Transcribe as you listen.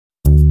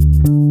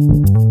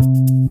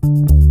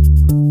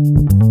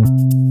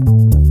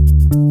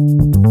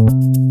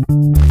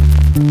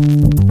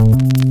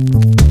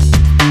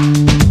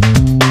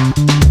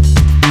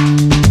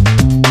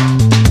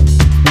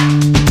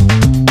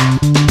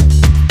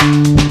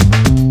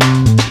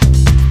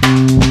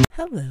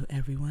Hello,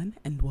 everyone,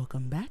 and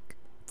welcome back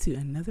to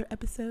another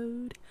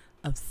episode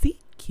of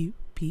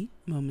CQP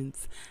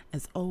Moments.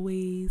 As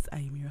always, I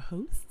am your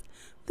host,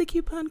 the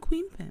Coupon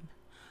Queen Pin.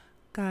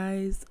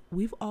 Guys,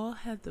 we've all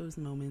had those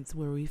moments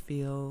where we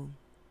feel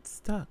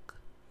stuck,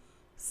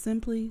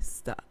 simply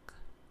stuck.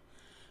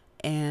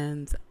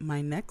 And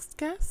my next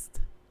guest,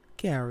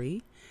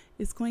 Gary,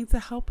 is going to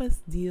help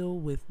us deal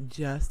with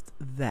just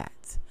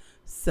that.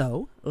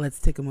 So let's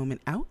take a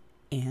moment out,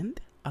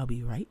 and I'll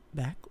be right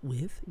back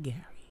with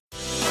Gary.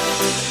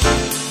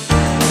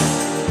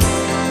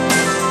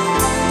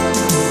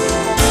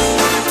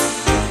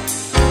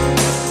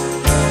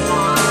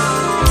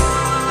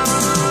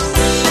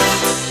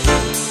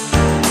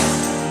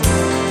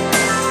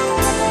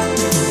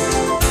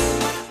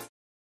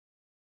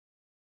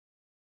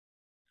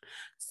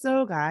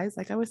 So guys,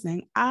 like I was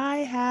saying, I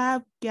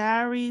have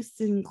Gary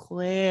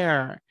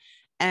Sinclair,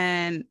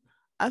 and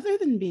other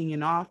than being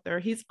an author,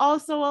 he's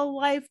also a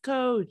life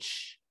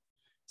coach.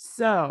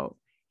 So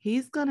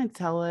he's going to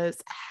tell us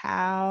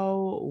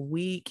how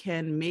we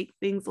can make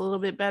things a little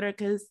bit better,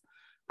 because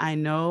I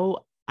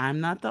know I'm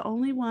not the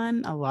only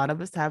one. A lot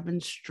of us have been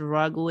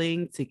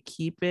struggling to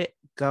keep it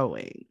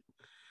going.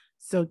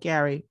 So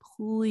Gary,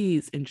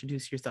 please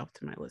introduce yourself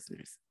to my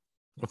listeners.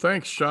 Well,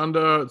 thanks,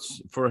 Shonda,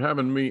 for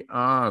having me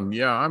on.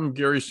 Yeah, I'm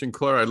Gary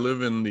Sinclair. I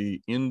live in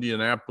the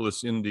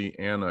Indianapolis,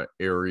 Indiana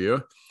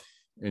area.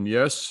 And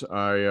yes,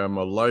 I am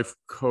a life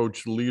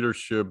coach,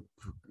 leadership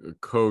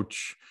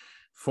coach,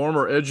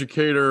 former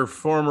educator,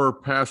 former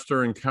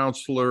pastor and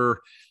counselor,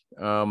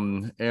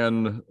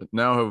 and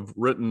now have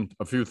written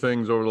a few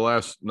things over the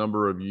last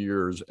number of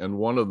years. And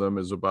one of them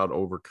is about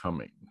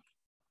overcoming.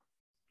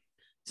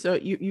 So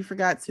you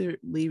forgot to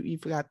leave. You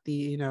forgot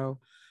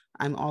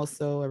I'm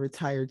also a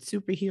retired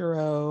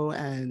superhero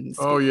and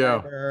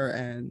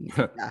and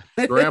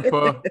yeah.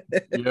 Grandpa.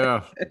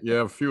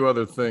 Yeah. A few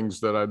other things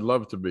that I'd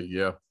love to be.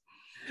 Yeah.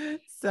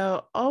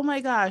 So, oh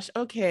my gosh.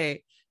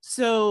 Okay.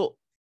 So,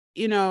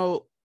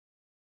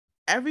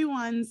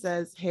 everyone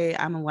says, hey,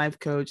 I'm a life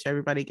coach.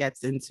 Everybody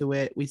gets into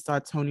it. We saw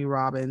Tony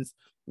Robbins.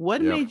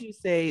 What made you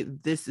say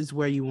this is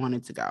where you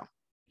wanted to go?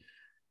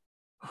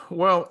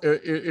 Well,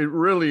 it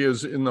really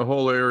is in the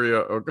whole area.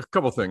 A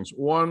couple of things.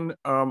 One,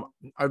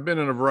 I've been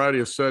in a variety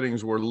of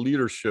settings where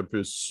leadership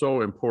is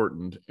so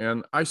important.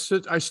 And I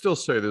still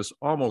say this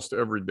almost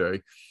every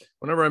day.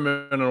 Whenever I'm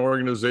in an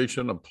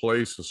organization, a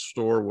place, a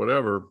store,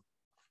 whatever,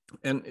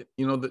 and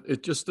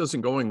it just isn't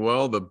going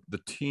well. The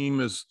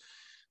team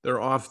they're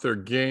off their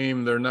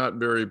game. They're not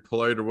very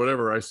polite or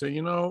whatever. I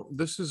say,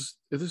 this is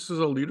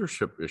a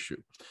leadership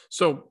issue.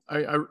 So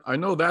I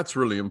know that's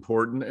really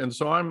important. And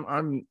so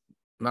I'm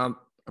not.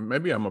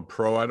 Maybe I'm a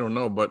pro, I don't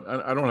know, but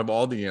I don't have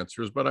all the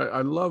answers, but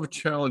I love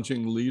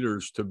challenging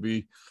leaders to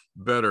be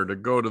better, to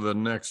go to the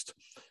next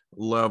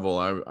level.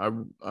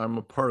 I'm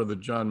a part of the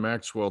John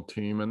Maxwell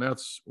team, and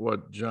that's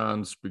what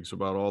John speaks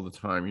about all the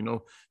time.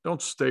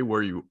 Don't stay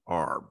where you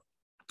are.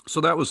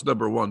 So that was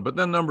number one. But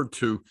then number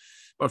two,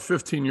 about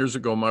 15 years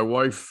ago, my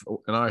wife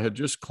and I had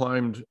just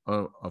climbed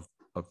a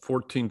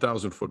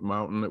 14,000 foot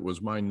mountain. It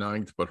was my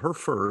ninth, but her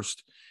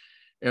first.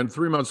 And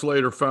 3 months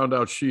later, found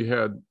out she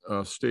had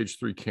stage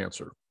 3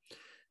 cancer.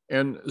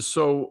 And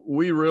so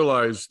we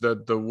realized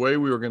that the way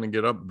we were going to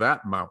get up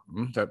that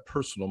mountain, that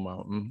personal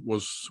mountain,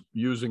 was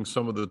using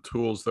some of the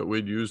tools that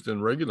we'd used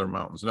in regular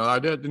mountains. Now,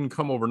 that didn't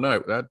come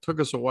overnight. That took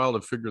us a while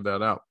to figure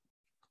that out.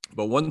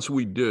 But once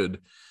we did,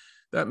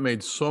 that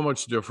made so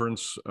much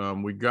difference.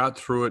 We got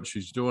through it.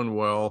 She's doing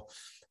well.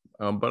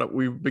 But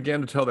we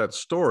began to tell that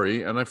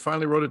story, and I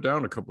finally wrote it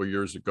down a couple of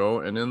years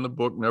ago. And in the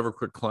book, Never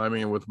Quit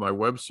Climbing, and with my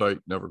website,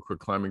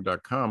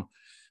 neverquitclimbing.com,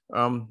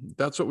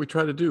 that's what we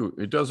try to do.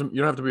 You don't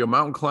have to be a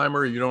mountain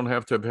climber. You don't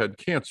have to have had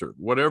cancer.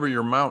 Whatever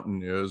your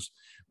mountain is,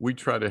 we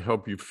try to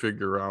help you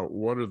figure out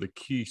what are the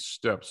key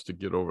steps to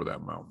get over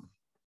that mountain.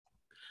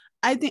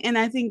 I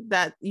think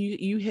that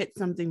you hit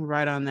something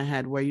right on the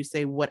head where you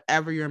say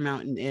whatever your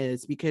mountain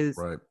is, because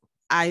right.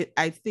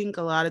 I think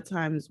a lot of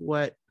times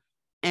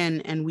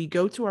and we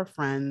go to our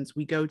friends,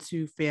 we go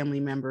to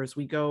family members,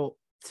 we go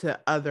to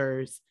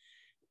others,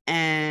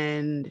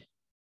 and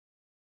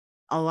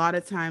a lot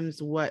of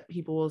times what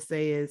people will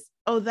say is,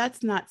 oh,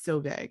 that's not so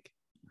big.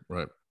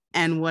 Right.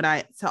 And what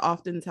I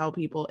often tell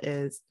people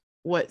is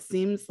what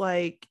seems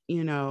like,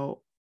 a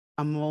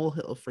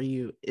molehill for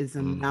you is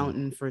a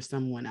mountain for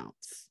someone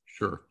else.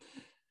 Sure.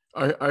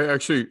 I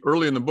actually,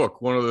 early in the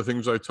book, one of the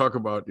things I talk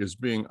about is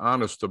being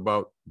honest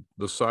about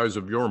the size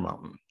of your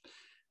mountain.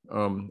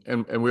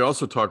 And we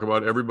also talk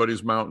about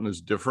everybody's mountain is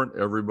different.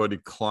 Everybody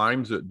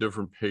climbs at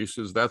different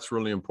paces. That's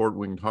really important.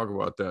 We can talk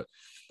about that.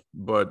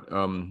 But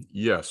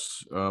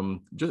yes,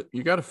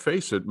 you got to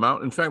face it.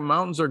 In fact,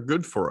 mountains are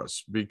good for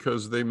us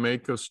because they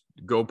make us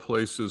go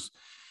places,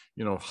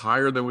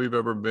 higher than we've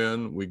ever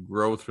been. We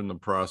grow through the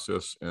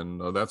process,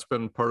 and that's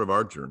been part of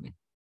our journey.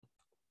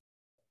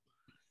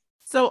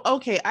 So,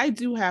 okay, I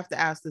do have to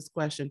ask this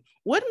question.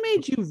 What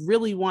made you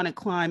really want to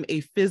climb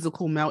a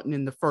physical mountain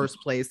in the first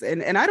place?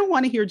 And I don't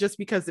want to hear just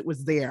because it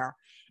was there.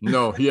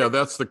 No, yeah,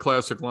 that's the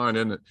classic line,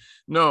 isn't it?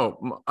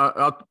 No,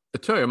 I'll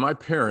tell you, my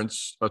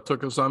parents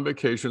took us on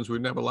vacations. We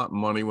didn't have a lot of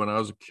money when I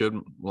was a kid,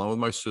 along with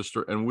my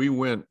sister, and we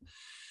went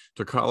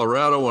to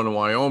Colorado and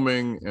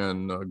Wyoming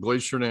and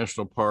Glacier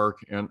National Park,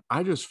 and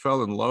I just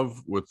fell in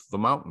love with the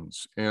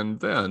mountains. And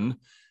then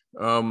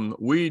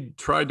we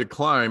tried to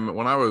climb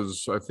when I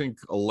was, I think,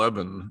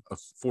 11, a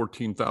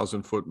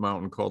 14,000-foot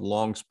mountain called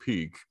Long's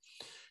Peak.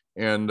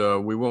 And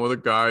we went with a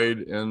guide,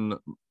 and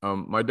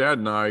my dad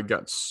and I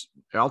got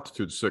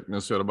altitude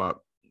sickness at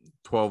about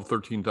 12,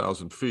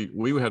 13,000 feet.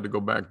 We had to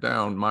go back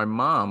down. My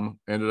mom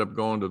ended up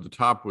going to the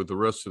top with the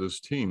rest of this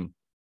team.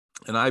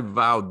 And I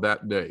vowed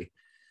that day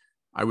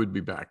I would be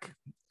back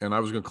and I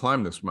was going to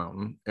climb this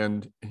mountain.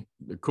 And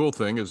the cool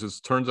thing is it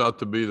turns out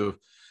to be the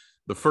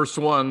first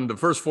one, the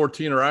first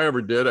 14er I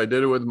ever did. I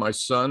did it with my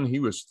son. He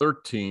was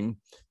 13.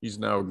 He's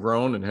now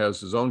grown and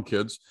has his own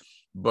kids.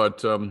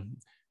 But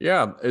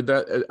yeah,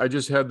 I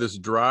just had this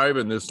drive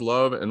and this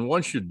love. And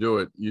once you do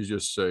it, you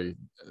just say,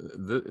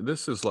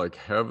 this is like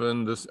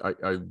heaven.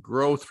 I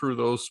grow through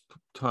those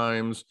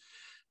times.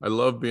 I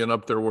love being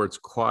up there where it's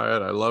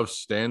quiet. I love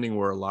standing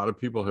where a lot of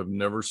people have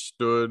never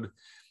stood.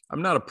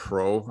 I'm not a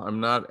pro. I'm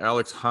not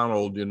Alex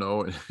Honnold,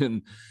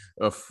 in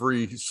a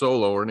free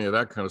solo or any of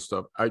that kind of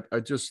stuff. I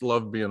just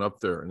love being up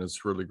there, and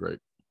it's really great.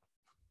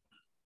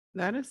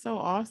 That is so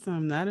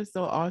awesome. That is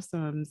so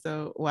awesome.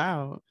 So,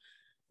 wow.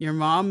 Your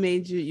mom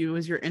made you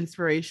was your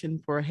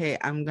inspiration for, hey,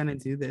 I'm going to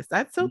do this.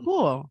 That's so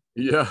cool.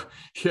 Yeah,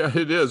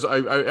 it is.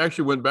 I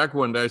actually went back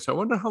one day. So I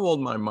wonder how old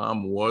my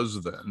mom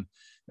was then.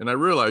 And I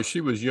realized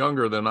she was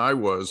younger than I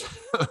was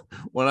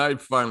when I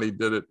finally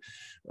did it.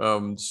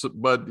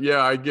 But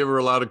yeah, I give her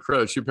a lot of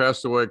credit. She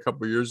passed away a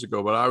couple of years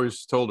ago, but I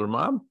always told her,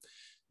 Mom,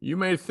 you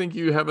may think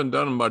you haven't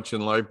done much in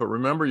life, but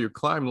remember you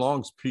climbed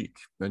Long's Peak.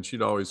 And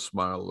she'd always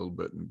smile a little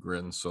bit and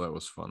grin. So that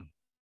was fun.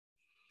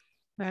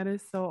 That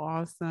is so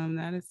awesome.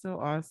 That is so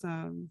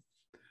awesome.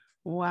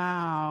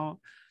 Wow.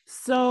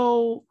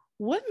 So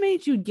what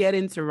made you get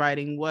into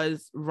writing?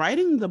 Was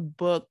writing the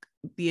book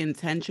the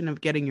intention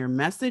of getting your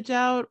message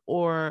out,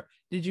 or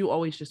did you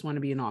always just want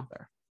to be an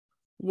author?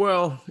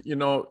 Well,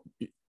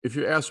 if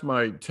you ask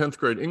my 10th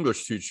grade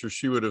English teacher,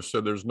 she would have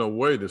said, there's no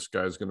way this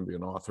guy's going to be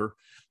an author.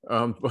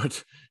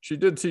 But she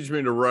did teach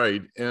me to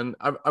write. And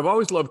I've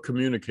always loved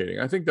communicating.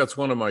 I think that's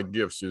one of my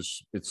gifts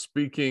is it's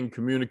speaking,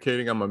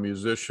 communicating. I'm a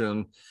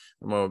musician.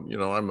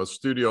 I'm a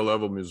studio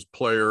level music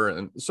player.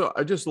 And so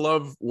I just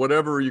love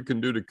whatever you can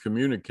do to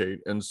communicate.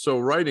 And so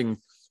writing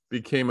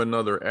became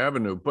another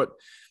avenue. But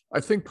I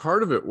think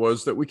part of it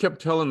was that we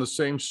kept telling the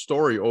same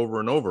story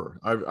over and over.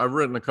 I've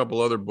written a couple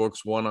other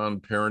books, one on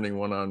parenting,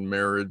 one on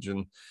marriage,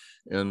 and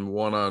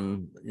one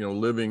on,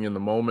 living in the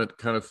moment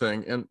kind of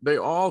thing. And they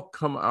all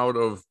come out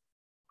of,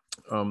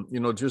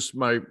 just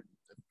my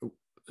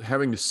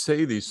having to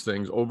say these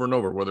things over and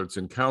over, whether it's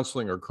in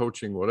counseling or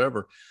coaching,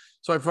 whatever.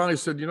 So I finally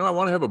said, I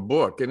want to have a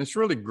book, and it's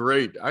really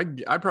great. I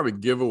probably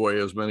give away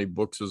as many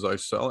books as I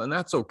sell, and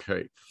that's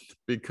okay,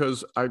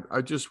 because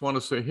I just want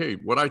to say, hey,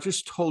 what I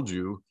just told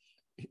you,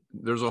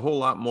 there's a whole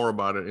lot more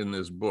about it in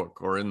this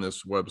book or in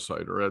this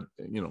website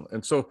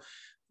and so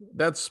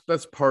that's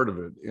part of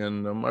it.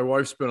 And my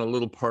wife's been a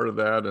little part of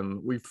that,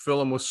 and we fill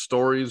them with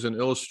stories and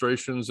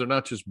illustrations. They're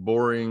not just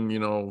boring,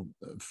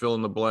 fill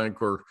in the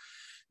blank or,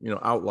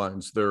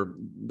 outlines. They're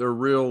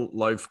real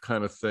life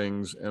kind of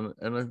things.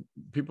 And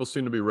people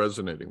seem to be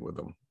resonating with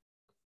them.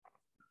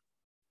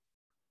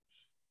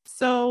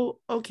 So,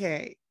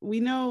 okay, we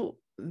know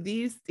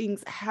these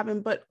things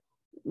happen, but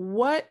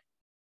what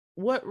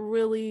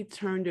really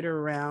turned it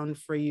around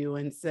for you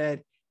and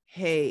said,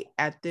 hey,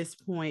 at this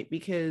point,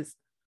 because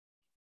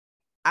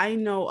I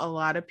know a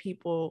lot of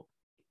people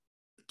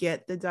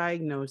get the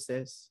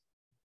diagnosis.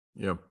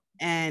 Yeah.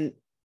 And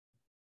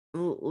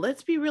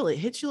let's be real, it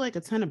hits you like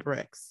a ton of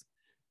bricks.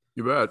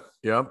 You bet.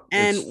 Yeah.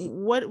 And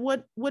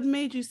what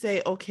made you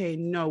say, okay,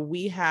 no,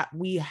 we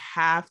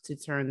have to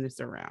turn this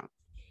around?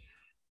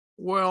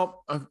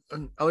 Well,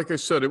 like I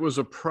said, it was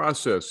a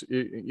process.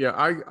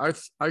 I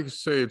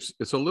say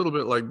it's a little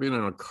bit like being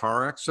in a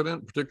car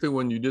accident, particularly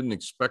when you didn't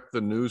expect the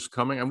news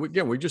coming. And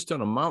we just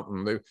done a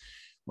mountain.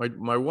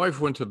 My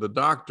wife went to the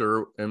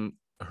doctor, and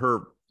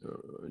her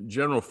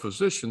general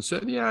physician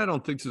said, yeah, I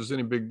don't think this is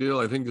any big deal.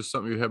 I think this is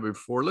something you had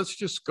before. Let's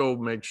just go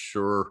make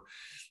sure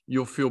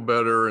you'll feel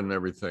better and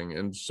everything.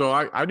 And so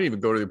I didn't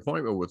even go to the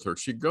appointment with her.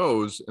 She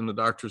goes, and the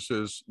doctor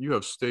says, you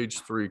have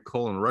stage 3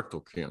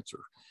 colorectal cancer.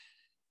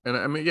 And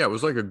I mean, yeah, it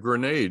was like a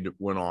grenade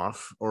went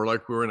off, or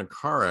like we were in a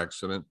car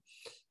accident.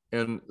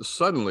 And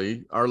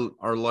suddenly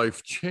our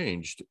life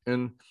changed.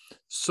 And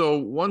so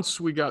once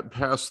we got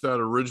past that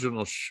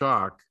original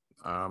shock,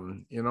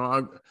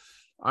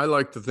 I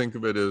like to think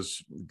of it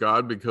as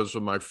God because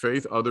of my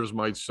faith. Others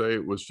might say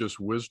it was just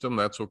wisdom.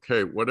 That's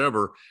okay,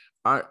 whatever.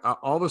 I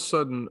all of a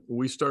sudden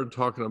we started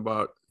talking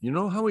about,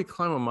 how we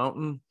climb a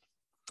mountain.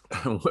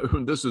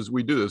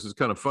 We do this. It's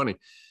kind of funny.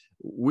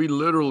 We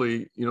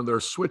literally, there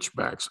are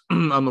switchbacks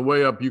on the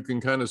way up. You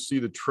can kind of see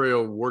the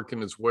trail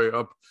working its way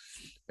up,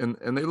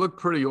 and they look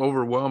pretty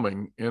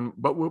overwhelming.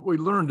 But what we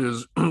learned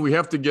is we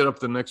have to get up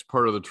the next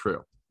part of the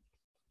trail.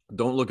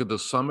 Don't look at the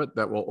summit.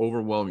 That will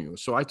overwhelm you.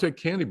 So I take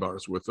candy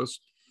bars with us,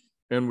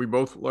 and we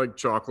both like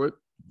chocolate.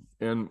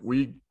 And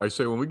I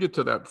say, when we get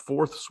to that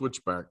fourth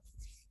switchback,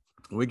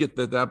 when we get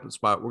to that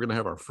spot, we're going to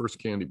have our first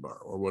candy bar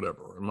or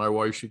whatever. And my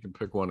wife, she can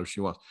pick one if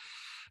she wants.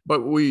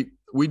 But we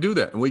do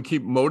that, and we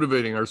keep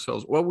motivating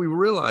ourselves. Well, we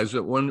realized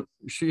that when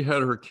she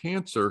had her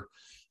cancer,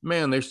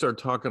 man, they started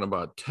talking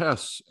about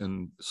tests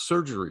and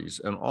surgeries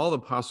and all the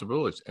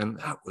possibilities, and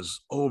that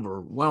was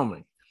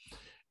overwhelming.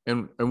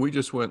 And we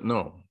just went,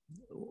 no,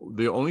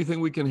 the only thing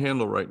we can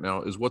handle right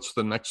now is what's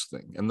the next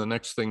thing. And the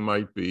next thing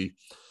might be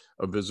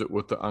a visit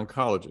with the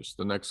oncologist.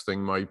 The next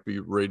thing might be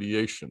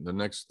radiation. The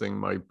next thing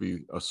might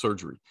be a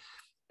surgery.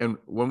 And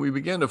when we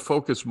began to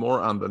focus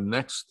more on the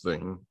next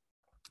thing,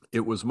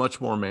 it was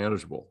much more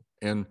manageable.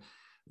 And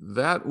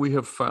that we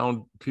have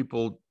found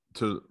people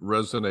to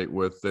resonate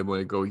with. They when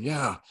they go,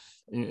 yeah,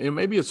 and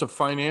maybe it's a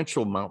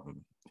financial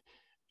mountain.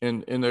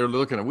 And they're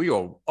looking at, we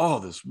owe all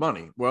this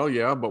money. Well,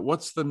 yeah, but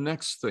what's the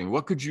next thing?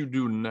 What could you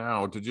do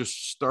now to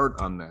just start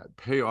on that,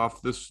 pay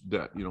off this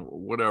debt,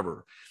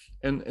 whatever.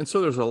 And so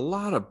there's a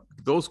lot of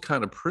those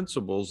kind of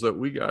principles that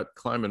we got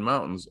climbing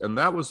mountains. And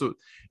that was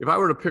if I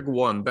were to pick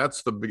one,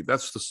 that's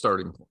the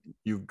starting point.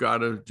 You've got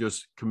to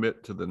just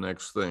commit to the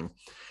next thing.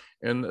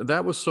 And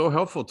that was so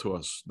helpful to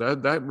us.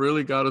 That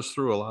really got us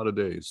through a lot of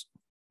days.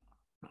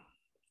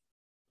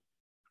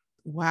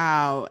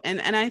 Wow.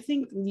 And I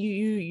think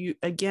you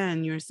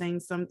again, you're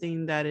saying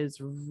something that is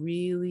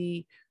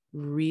really,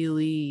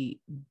 really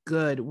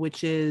good,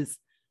 which is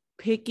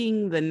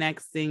picking the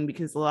next thing,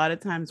 because a lot of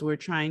times we're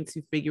trying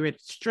to figure it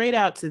straight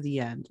out to the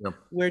end. Yep.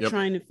 We're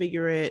trying to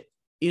figure it,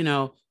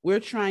 we're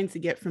trying to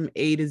get from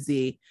A to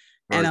Z.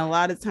 Right. And a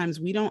lot of times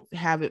we don't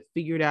have it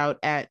figured out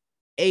at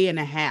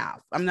A.5.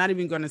 I'm not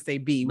even going to say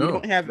B. We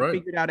don't have it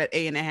figured out at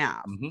A.5.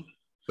 Mm-hmm.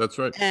 That's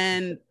right.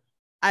 And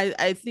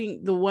I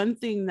think the one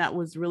thing that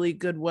was really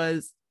good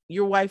was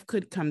your wife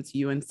could come to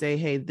you and say,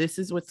 hey, this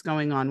is what's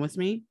going on with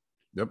me.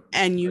 Yep.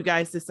 And you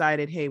guys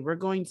decided, hey, we're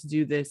going to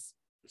do this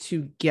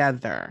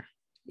together.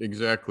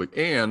 Exactly.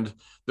 And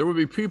there would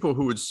be people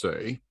who would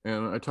say,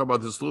 and I talk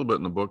about this a little bit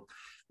in the book,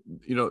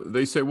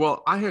 they say,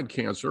 well, I had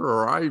cancer,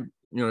 or I,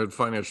 had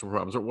financial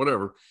problems or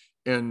whatever.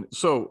 And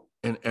so,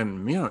 and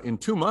in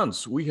 2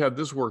 months we had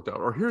this worked out,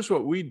 or here's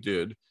what we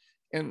did.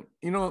 And,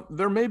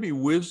 there may be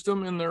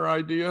wisdom in their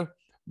idea,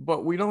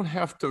 but we don't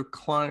have to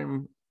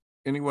climb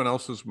anyone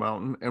else's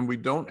mountain, and we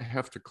don't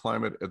have to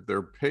climb it at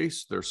their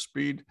pace, their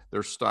speed,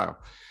 their style.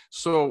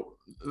 So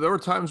there were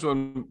times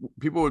when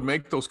people would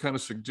make those kind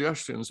of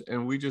suggestions,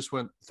 and we just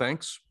went,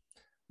 thanks,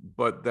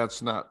 but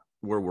that's not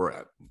where we're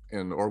at.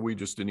 Or we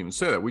just didn't even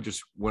say that. We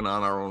just went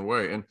on our own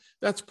way. And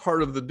that's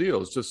part of the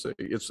deal, is to say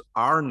it's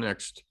our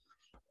next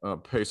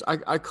pace.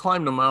 I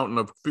climbed a mountain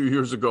a few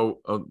years ago,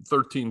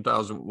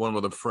 13,001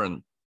 with a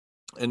friend.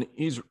 And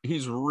he was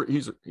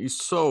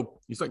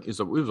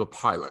a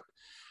pilot.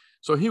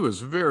 So he was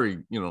very,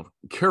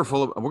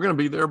 careful. We're going to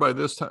be there by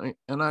this time.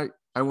 And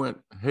I went,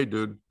 hey,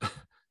 dude,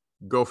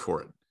 go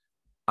for it.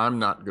 I'm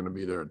not going to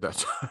be there at that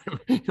time.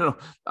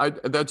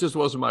 That just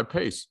wasn't my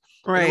pace.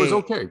 Right. It was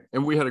okay.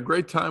 And we had a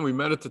great time. We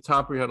met at the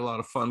top. We had a lot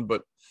of fun,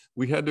 but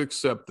we had to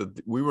accept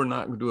that we were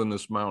not doing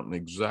this mountain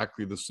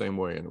exactly the same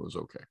way. And it was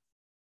okay.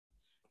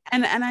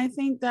 And I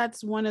think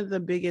that's one of the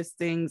biggest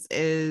things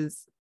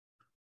is,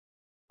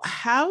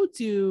 how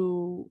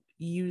do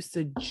you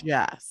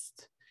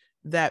suggest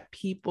that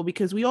people,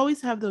 because we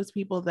always have those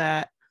people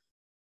that,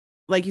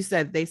 like you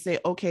said, they say,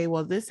 okay,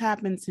 well, this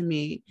happened to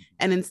me.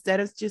 And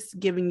instead of just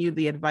giving you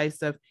the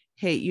advice of,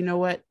 hey, you know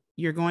what,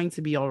 you're going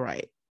to be all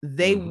right,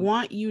 they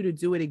want you to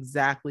do it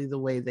exactly the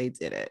way they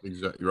did it.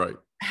 Exactly right.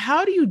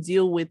 How do you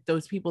deal with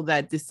those people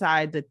that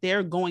decide that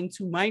they're going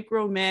to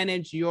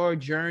micromanage your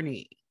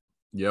journey?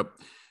 Yep.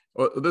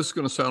 Well, this is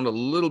going to sound a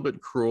little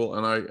bit cruel,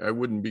 and I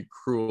wouldn't be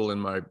cruel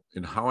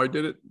in how I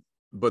did it,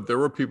 but there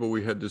were people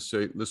we had to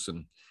say,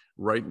 listen,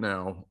 right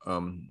now,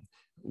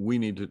 we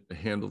need to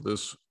handle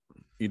this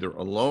either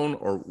alone,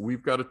 or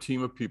we've got a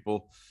team of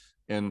people,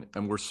 and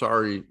we're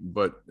sorry,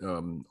 but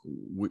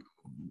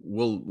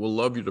we'll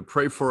love you to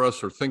pray for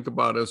us or think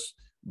about us,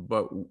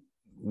 but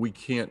we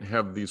can't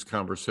have these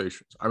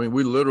conversations. I mean,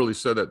 we literally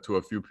said that to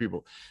a few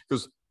people,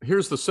 because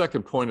here's the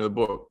second point of the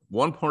book,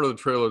 one part of the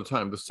trail at a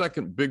time. The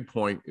second big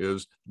point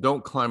is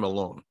don't climb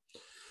alone.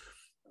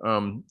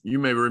 You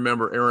may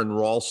remember Aaron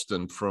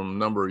Ralston from a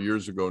number of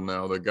years ago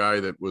now, the guy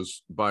that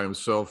was by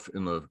himself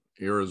in the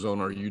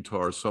Arizona or Utah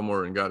or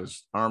somewhere and got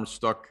his arm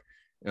stuck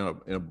in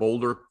a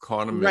boulder,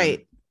 caught him.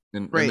 Right.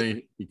 And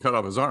he cut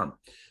off his arm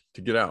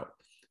to get out.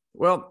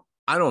 Well,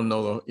 I don't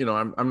know,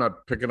 I'm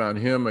not picking on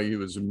him. He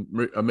was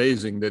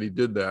amazing that he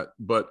did that,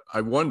 but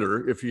I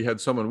wonder if he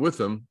had someone with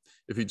him,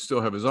 if he'd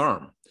still have his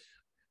arm.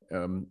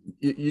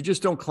 You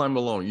just don't climb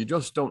alone. You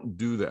just don't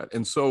do that.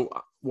 And so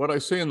what I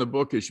say in the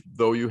book is,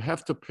 though, you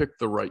have to pick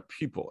the right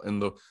people.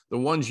 And the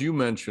ones you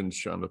mentioned,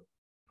 Shonda,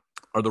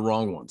 are the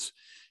wrong ones.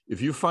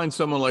 If you find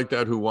someone like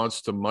that who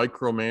wants to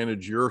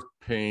micromanage your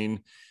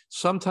pain,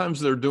 sometimes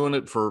they're doing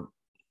it for,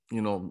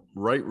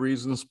 right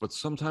reasons, but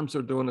sometimes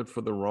they're doing it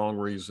for the wrong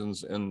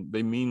reasons, and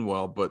they mean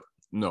well, but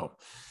no.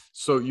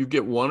 So you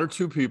get one or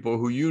two people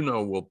who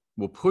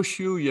will push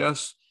you,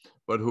 yes,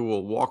 but who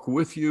will walk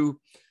with you,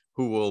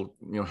 who will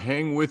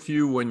hang with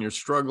you when you're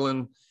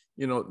struggling.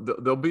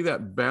 They'll be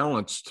that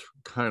balanced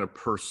kind of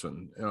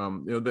person.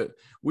 That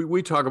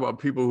we talk about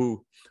people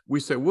who we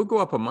say, we'll go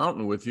up a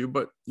mountain with you,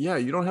 but yeah,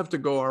 you don't have to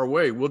go our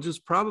way. We'll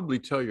just probably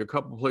tell you a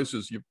couple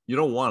places you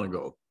don't want to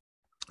go.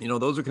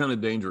 Those are kind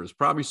of dangerous.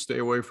 Probably stay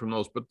away from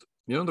those, but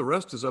the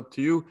rest is up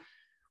to you.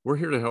 We're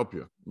here to help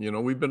you.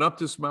 We've been up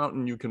this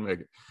mountain, you can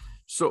make it.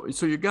 So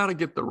you got to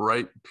get the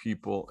right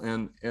people.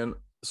 And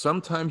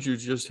sometimes you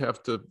just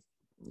have to,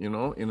 in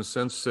a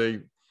sense,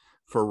 say,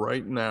 for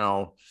right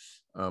now,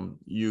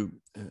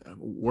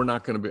 we're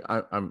not going to be,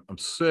 I'm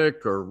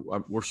sick, or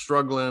we're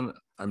struggling.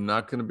 I'm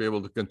not going to be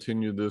able to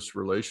continue this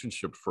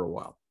relationship for a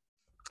while.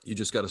 You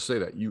just got to say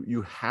that.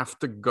 You have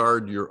to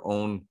guard your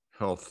own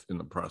health in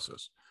the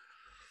process.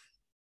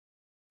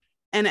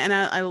 And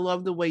I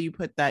love the way you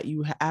put that.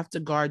 You have to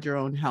guard your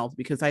own health,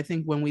 because I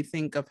think when we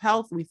think of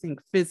health, we think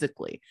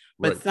physically,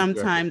 but right,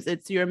 sometimes exactly.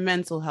 It's your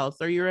mental health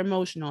or your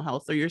emotional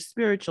health or your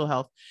spiritual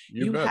health.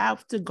 You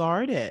have to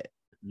guard it.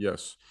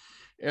 Yes.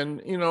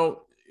 And,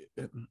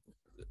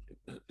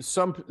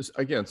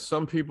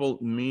 some people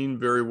mean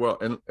very well.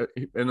 And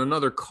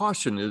another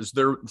caution is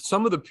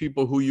some of the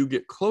people who you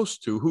get close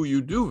to, who you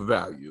do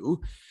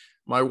value.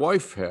 My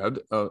wife had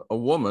a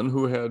woman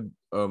who had,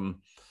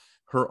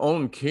 her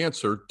own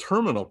cancer,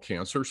 terminal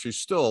cancer. She's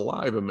still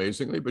alive,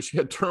 amazingly, but she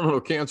had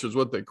terminal cancer is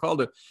what they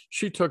called it.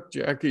 She took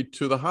Jackie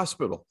to the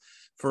hospital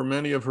for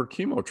many of her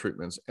chemo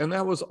treatments. And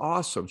that was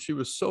awesome. She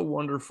was so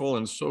wonderful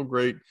and so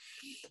great.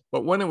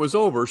 But when it was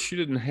over, she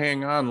didn't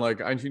hang on like,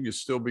 I need to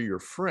still be your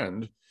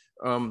friend.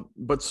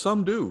 But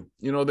some do.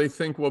 They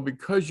think, well,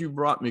 because you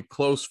brought me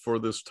close for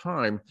this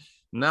time,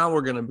 now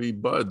we're going to be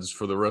buds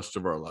for the rest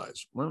of our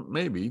lives. Well,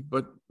 maybe,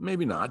 but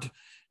maybe not.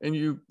 And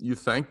you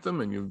thank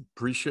them and you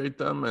appreciate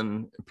them.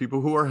 And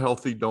people who are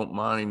healthy don't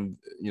mind,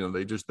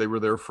 they were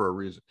there for a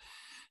reason.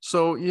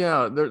 So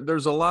yeah,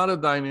 there's a lot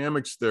of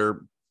dynamics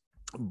there,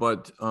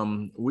 but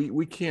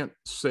we can't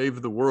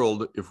save the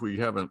world if we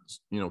haven't,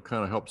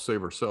 kind of helped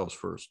save ourselves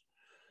first.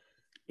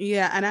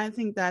 Yeah. And I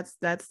think that's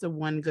the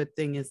one good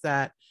thing, is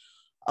that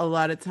a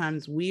lot of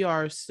times we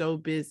are so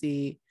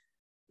busy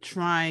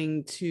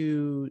trying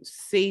to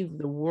save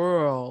the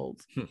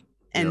world Yep.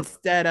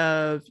 instead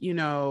of,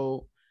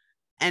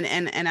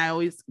 and I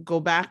always go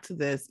back to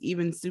this.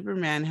 Even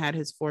Superman had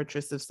his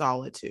fortress of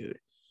solitude.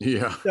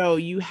 Yeah. So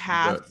you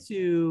have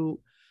to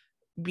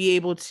be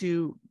able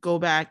to go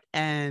back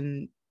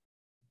and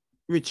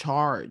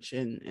recharge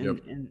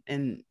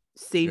and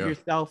save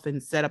yourself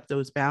and set up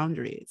those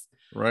boundaries.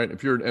 Right.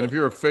 If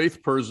you're a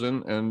faith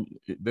person, and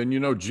then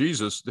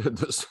Jesus did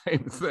the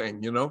same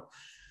thing,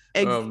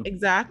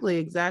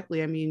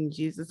 Exactly. I mean,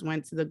 Jesus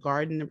went to the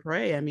garden to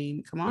pray. I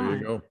mean, come on. There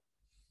you go.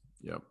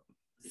 Yep.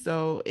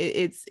 So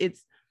it's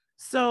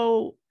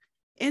so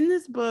in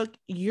this book,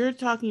 you're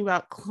talking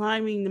about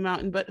climbing the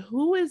mountain, but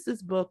who is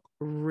this book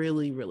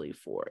really, really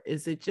for?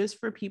 Is it just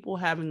for people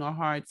having a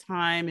hard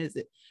time? Is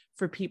it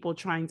for people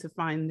trying to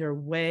find their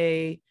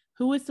way?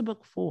 Who is the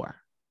book for?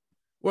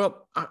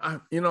 Well,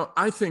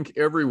 I think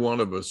every one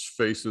of us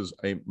faces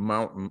a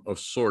mountain of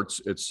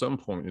sorts at some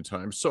point in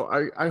time. So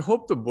I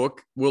hope the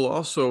book will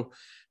also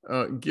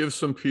give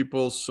some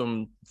people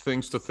some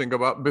things to think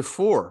about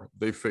before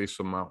they face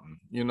a mountain.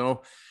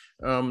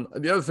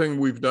 The other thing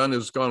we've done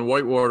is gone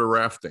whitewater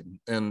rafting,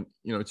 and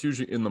it's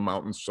usually in the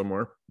mountains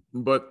somewhere.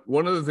 But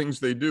one of the things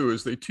they do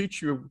is they teach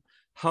you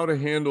how to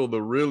handle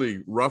the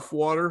really rough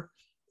water,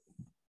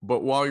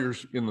 but while you're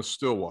in the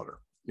still water.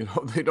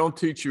 They don't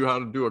teach you how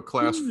to do a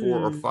class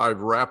 4 or 5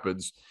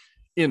 rapids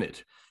in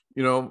it.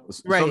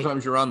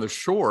 Sometimes you're on the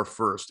shore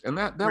first. And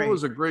that right.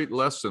 was a great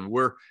lesson,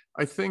 where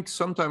I think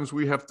sometimes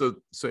we have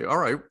to say, all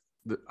right,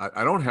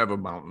 I don't have a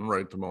mountain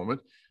right at the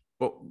moment,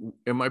 but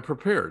am I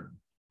prepared?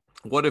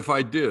 What if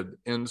I did?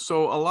 And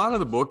so a lot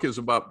of the book is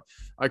about,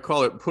 I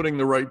call it putting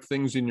the right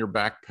things in your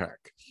backpack.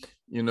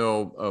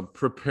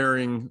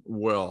 Preparing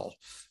well,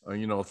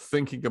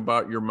 thinking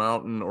about your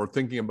mountain, or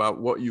thinking about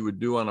what you would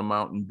do on a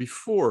mountain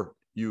before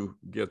you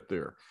get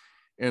there.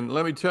 And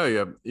let me tell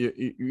you,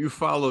 you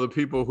follow the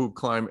people who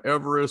climb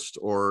Everest,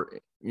 or,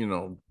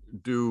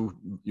 do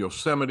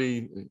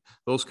Yosemite,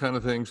 those kind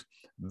of things.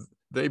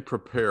 They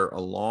prepare a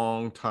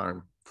long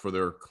time for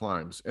their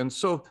climbs. And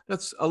so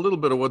that's a little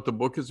bit of what the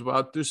book is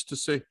about, just to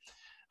say,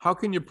 how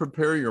can you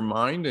prepare your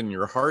mind and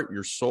your heart,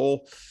 your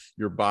soul,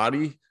 your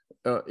body,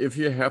 if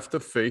you have to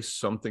face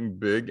something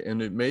big,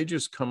 and it may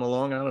just come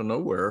along out of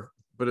nowhere,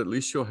 but at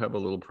least you'll have a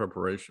little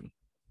preparation.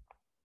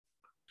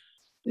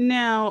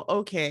 Now,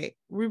 okay,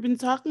 we've been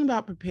talking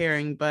about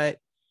preparing, but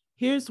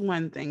here's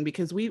one thing,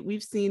 because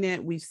we've seen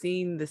it. We've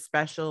seen the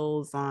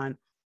specials on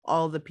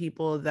all the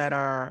people that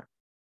are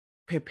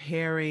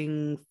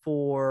preparing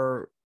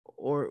for,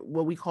 or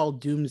what we call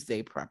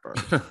doomsday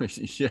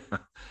preppers. Yeah.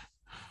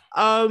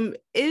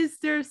 Is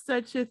there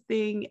such a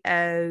thing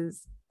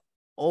as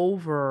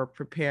over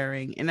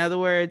preparing? In other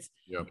words,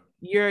 yep.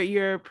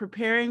 you're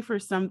preparing for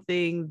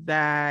something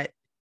that,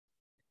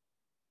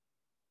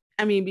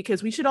 I mean,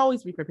 because we should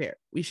always be prepared.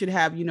 We should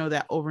have,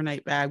 that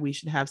overnight bag. We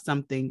should have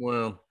something.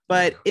 Well,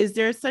 but is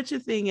there such a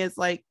thing as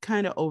like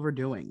kind of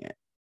overdoing it?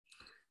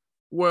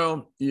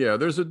 well, yeah,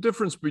 there's a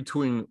difference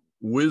between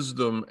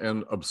wisdom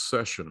and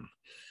obsession.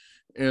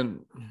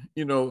 And,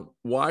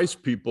 wise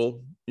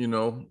people,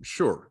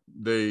 sure,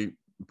 they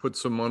put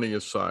some money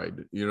aside,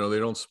 they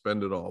don't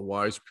spend it all.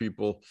 Wise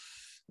people,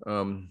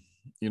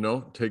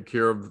 take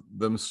care of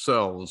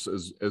themselves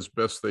as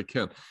best they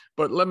can.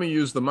 But let me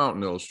use the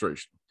mountain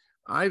illustration.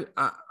 I'm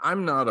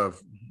not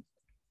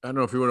I don't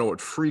know if you know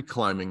what free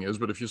climbing is,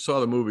 but if you saw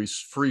the movie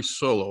Free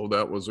Solo,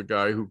 that was a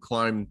guy who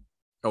climbed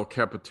El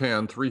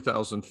Capitan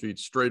 3,000 feet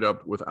straight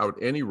up without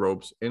any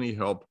ropes, any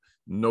help,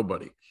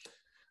 nobody.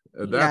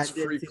 That's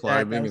free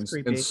climbing,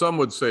 and some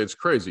would say it's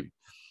crazy.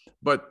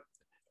 But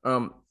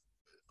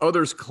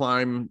others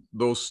climb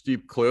those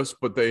steep cliffs,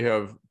 but they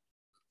have,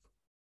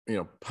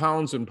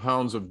 pounds and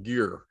pounds of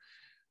gear.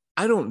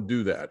 I don't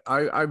do that.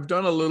 I've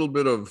done a little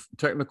bit of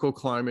technical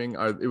climbing.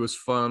 It was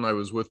fun. I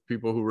was with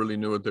people who really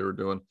knew what they were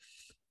doing.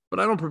 But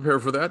I don't prepare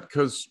for that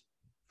because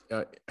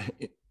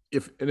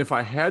if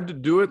I had to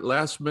do it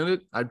last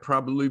minute, I'd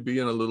probably be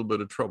in a little bit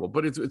of trouble.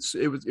 But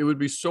it would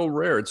be so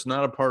rare. It's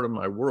not a part of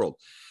my world.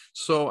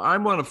 So I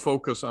want to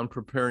focus on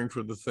preparing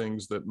for the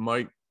things that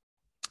might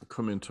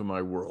come into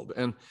my world.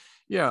 And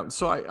yeah,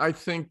 so I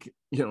think,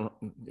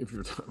 if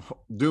you're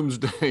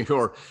doomsday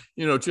or,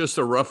 just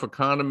a rough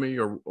economy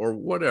or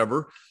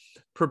whatever,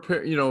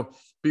 prepare,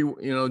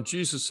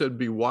 Jesus said,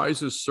 be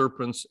wise as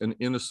serpents and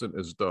innocent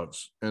as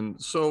doves.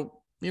 And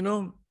so,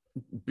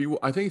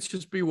 I think it's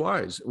just be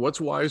wise.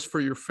 What's wise for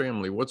your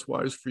family? What's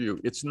wise for you?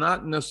 It's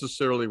not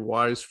necessarily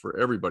wise for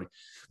everybody.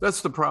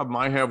 That's the problem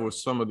I have with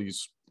some of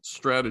these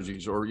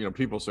strategies, or,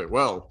 people say,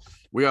 well,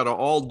 we ought to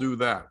all do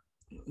that.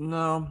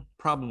 No,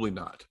 probably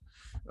not.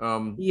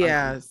 So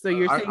you're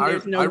saying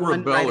there's no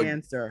one right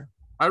answer.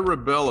 I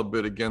rebel a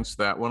bit against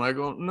that when I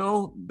go,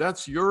 no,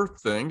 that's your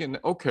thing. And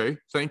okay,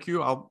 thank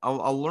you.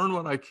 I'll learn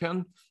what I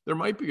can. There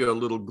might be a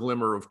little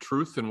glimmer of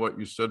truth in what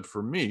you said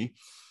for me,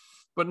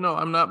 but no,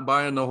 I'm not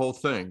buying the whole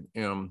thing.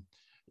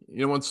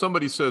 When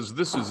somebody says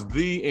this is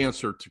the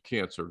answer to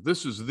cancer,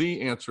 this is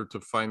the answer to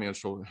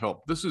financial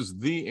help, this is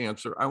the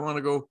answer, I want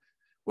to go,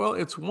 well,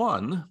 it's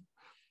one,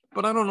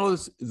 but I don't know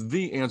this is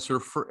the answer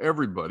for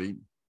everybody,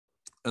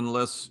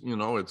 unless,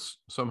 it's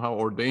somehow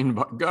ordained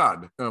by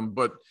God.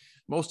 But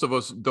most of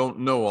us don't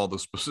know all the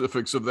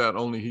specifics of that,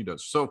 only he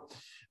does. So,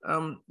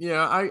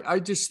 I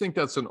just think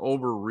that's an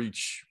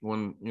overreach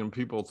when,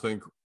 people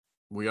think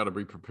we got to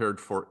be prepared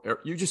for,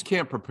 you just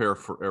can't prepare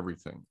for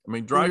everything. I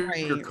mean, drive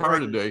your car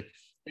today,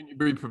 and you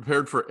be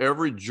prepared for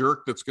every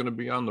jerk that's going to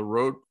be on the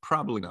road?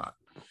 Probably not.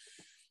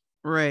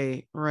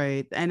 Right.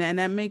 And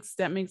that makes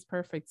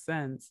perfect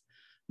sense.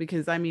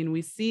 Because I mean,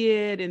 we see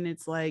it and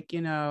it's like,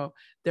 there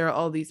are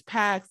all these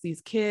packs, these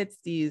kits,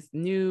 these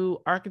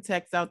new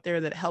architects out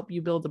there that help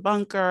you build a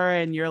bunker.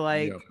 And you're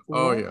like,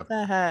 what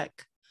the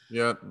heck?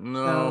 Yeah,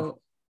 no.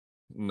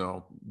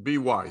 Be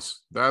wise.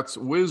 That's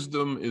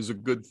wisdom is a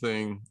good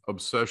thing.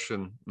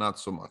 Obsession, not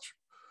so much.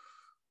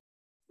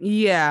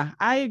 Yeah,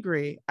 I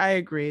agree.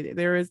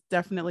 There is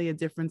definitely a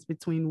difference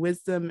between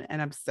wisdom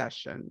and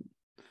obsession.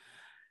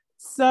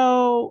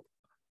 So,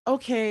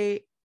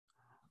 okay.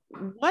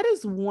 What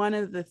is one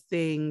of the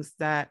things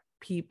that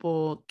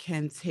people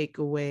can take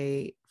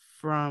away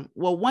from,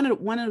 one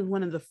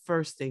of the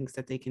first things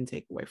that they can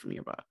take away from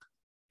your book?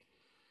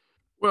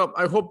 Well,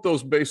 I hope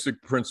those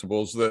basic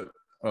principles that,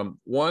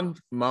 one,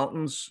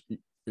 mountains,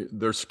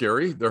 they're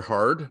scary, they're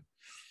hard,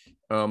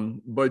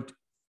 but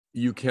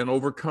you can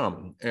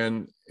overcome.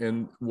 And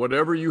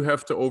whatever you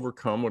have to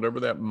overcome, whatever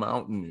that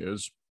mountain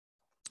is,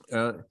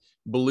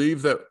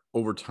 believe that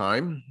over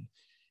time,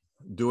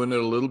 doing it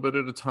a little bit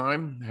at a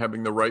time,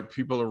 having the right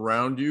people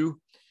around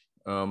you,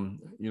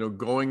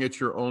 going at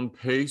your own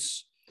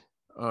pace,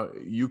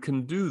 you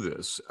can do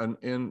this.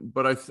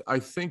 But I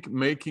think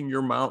making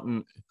your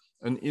mountain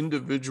an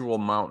individual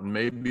mountain,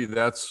 maybe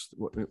that's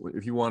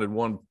if you wanted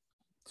one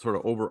sort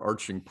of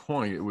overarching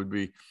point, it would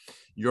be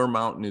your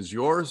mountain is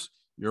yours,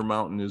 your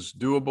mountain is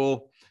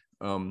doable,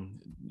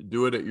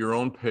 do it at your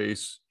own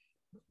pace,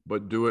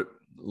 but do it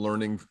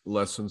learning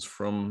lessons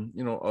from,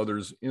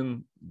 others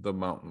in the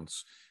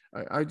mountains.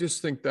 I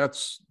just think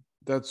that's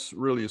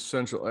really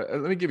essential.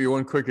 Let me give you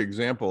one quick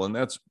example, and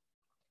that's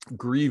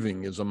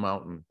grieving is a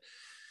mountain.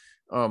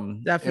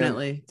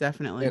 Definitely.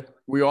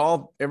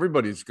 And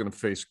everybody's going to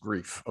face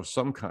grief of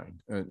some kind,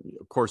 and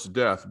of course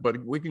death, but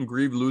we can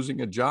grieve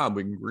losing a job.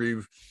 We can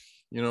grieve,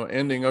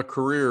 ending a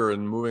career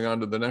and moving on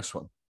to the next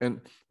one.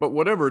 But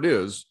whatever it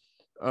is,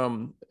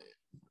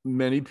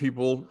 many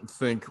people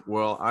think,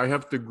 well, I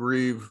have to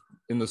grieve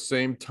in the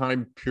same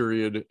time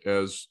period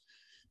as,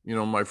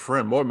 my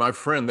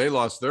friend, they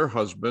lost their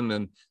husband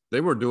and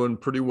they were doing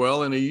pretty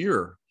well in a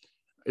year.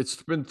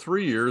 It's been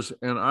 3 years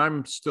and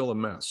I'm still a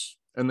mess.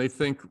 And they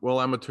think, well,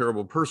 I'm a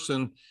terrible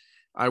person,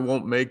 I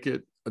won't make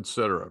it,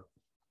 etc.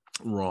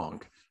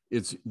 Wrong.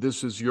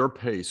 This is your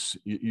pace.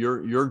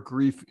 Your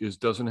grief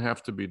doesn't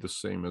have to be the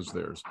same as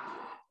theirs.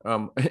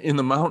 In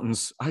the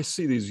mountains, I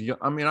see these,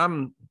 I mean,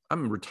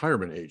 I'm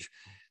retirement age,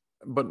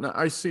 but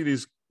I see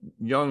these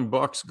young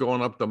bucks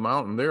going up the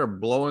mountain. They're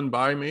blowing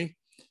by me.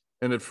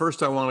 And at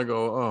first I want to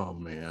go, oh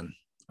man,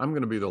 I'm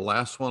going to be the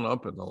last one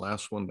up and the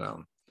last one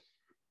down.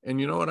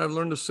 And you know what I've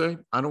learned to say?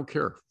 I don't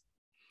care.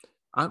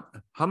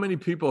 How many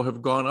people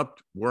have gone up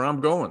where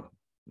I'm going?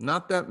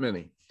 Not that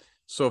many.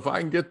 So if I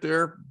can get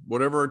there,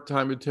 whatever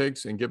time it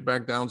takes, and get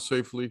back down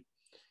safely,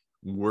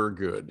 we're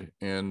good.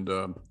 And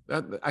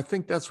I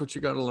think that's what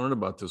you got to learn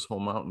about this whole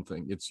mountain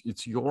thing.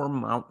 It's your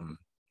mountain,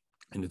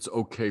 and it's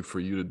okay for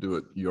you to do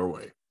it your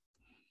way.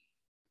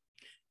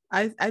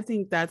 I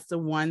think that's the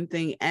one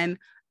thing. And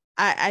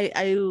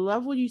I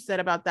love what you said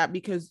about that,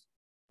 because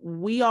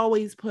we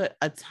always put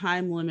a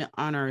time limit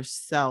on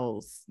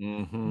ourselves.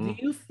 Mm-hmm. Do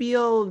you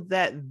feel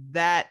that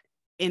that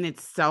in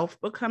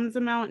itself becomes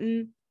a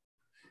mountain?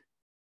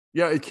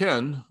 Yeah, it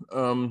can.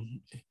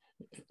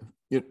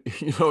 You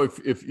know,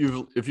 if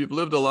you've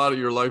lived a lot of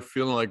your life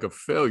feeling like a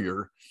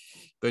failure,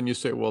 then you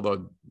say,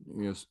 well,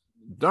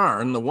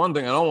 darn, the one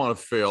thing I don't want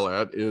to fail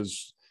at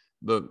is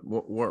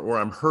where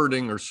I'm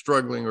hurting or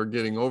struggling or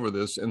getting over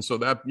this. And so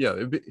that, yeah,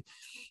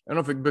 I don't know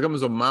if it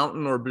becomes a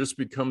mountain or just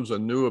becomes a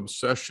new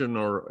obsession,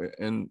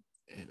 and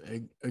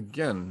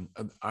again,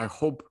 I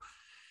hope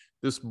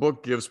this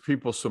book gives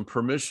people some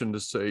permission to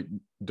say,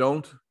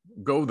 don't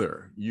go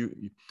there.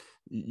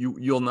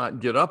 You'll not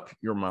get up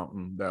your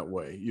mountain that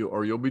way,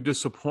 or you'll be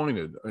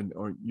disappointed,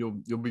 or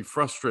you'll be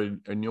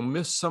frustrated, and you'll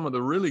miss some of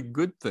the really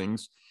good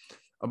things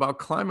about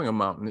climbing a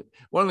mountain.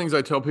 One of the things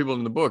I tell people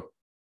in the book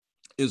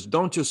is,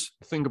 don't just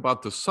think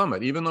about the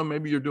summit, even though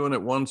maybe you're doing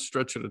it one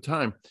stretch at a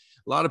time.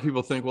 A lot of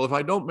people think, well, if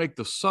I don't make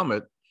the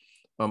summit,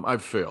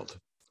 I've failed.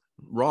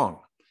 Wrong.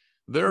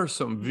 There are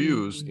some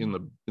views in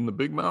the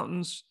big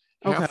mountains,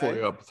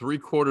 halfway up,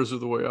 3/4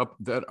 of the way up,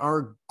 that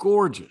are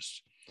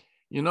gorgeous.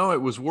 You know,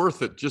 it was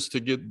worth it just to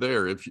get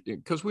there,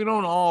 because we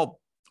don't all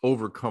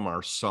overcome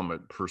our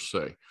summit per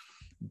se,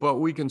 but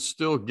we can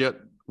still get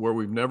where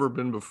we've never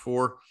been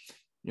before.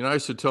 You know, I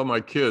used to tell my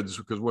kids,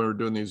 because when we were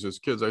doing these as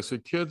kids, I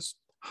said, kids,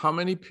 how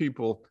many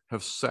people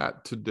have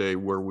sat today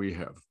where we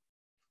have?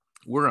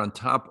 We're on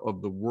top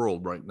of the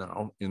world right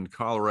now in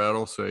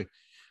Colorado. Say,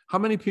 how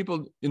many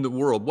people in the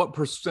world, what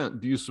percent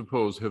do you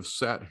suppose have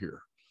sat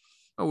here?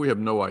 Oh, we have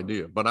no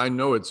idea, but I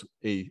know it's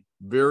a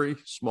very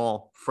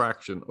small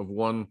fraction of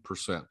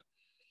 1%.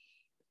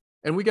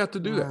 And we got to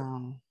do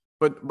that.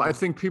 But I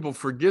think people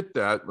forget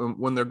that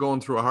when they're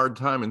going through a hard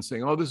time and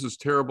saying, oh, this is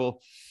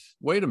terrible.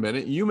 Wait a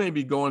minute, you may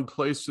be going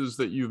places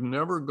that you've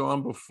never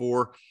gone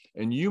before,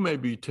 and you may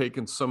be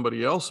taking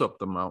somebody else up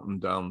the mountain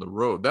down the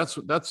road. That's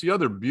the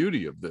other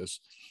beauty of this,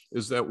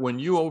 is that when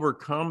you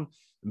overcome,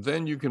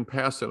 then you can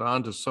pass it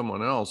on to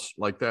someone else,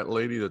 like that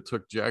lady that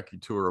took Jackie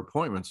to her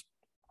appointments.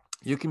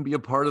 You can be a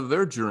part of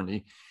their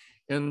journey,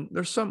 and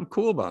there's something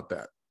cool about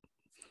that.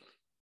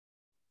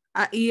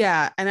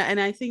 Yeah, and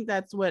I think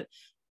that's what,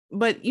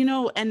 but you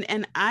know,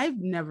 and I've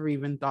never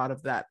even thought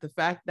of that. The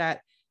fact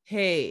that,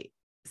 hey,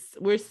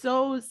 we're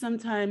so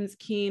sometimes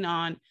keen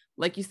on,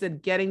 like you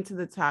said, getting to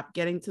the top,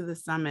 getting to the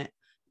summit,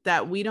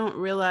 that we don't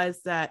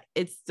realize that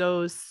it's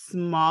those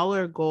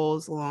smaller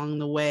goals along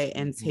the way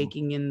and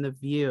taking in the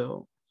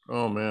view.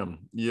 Oh man,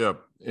 yeah.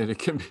 And it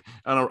can be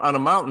on a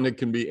mountain, it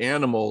can be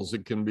animals,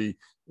 it can be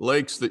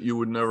lakes that you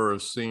would never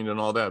have seen and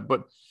all that.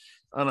 But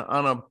on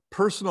a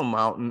personal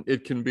mountain,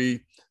 it can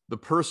be the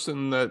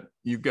person that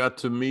you got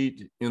to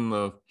meet in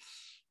the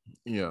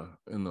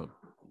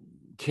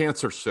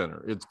cancer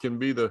center. It can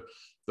be the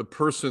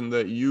person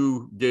that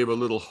you gave a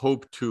little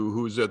hope to,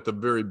 who's at the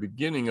very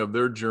beginning of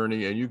their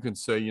journey, and you can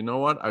say, you know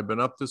what, I've been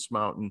up this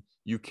mountain,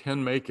 you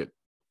can make it.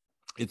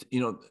 It's, you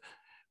know,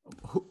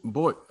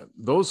 boy,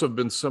 those have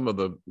been some of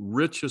the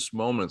richest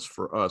moments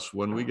for us,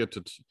 when we get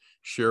to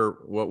share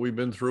what we've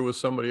been through with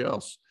somebody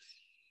else.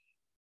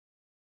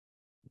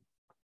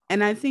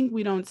 And I think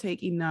we don't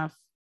take enough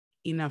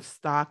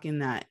stock in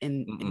that,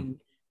 in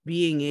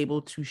being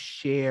able to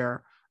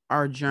share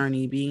our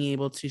journey, being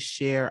able to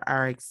share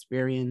our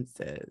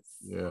experiences.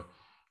 Yeah.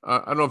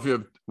 I don't know if you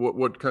have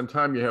what kind of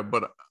time you have,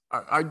 but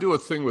I do a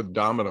thing with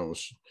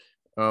dominoes,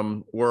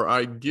 where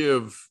I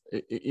give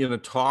in a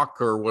talk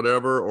or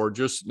whatever, or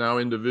just now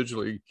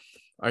individually,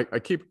 I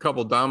keep a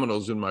couple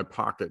dominoes in my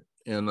pocket.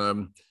 And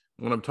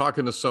when I'm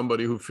talking to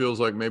somebody who feels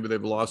like maybe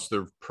they've lost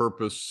their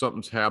purpose,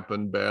 something's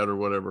happened bad or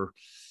whatever,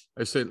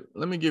 I say,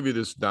 let me give you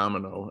this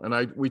domino.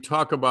 And we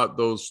talk about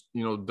those,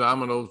 you know,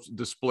 domino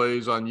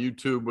displays on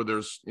YouTube where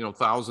there's, you know,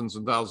 thousands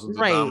and thousands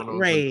of dominoes.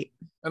 Right.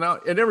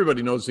 And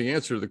everybody knows the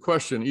answer to the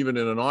question, even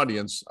in an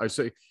audience. I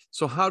say,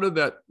 so how did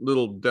that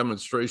little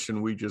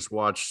demonstration we just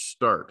watched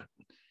start?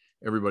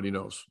 Everybody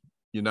knows.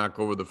 You knock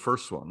over the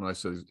first one. And I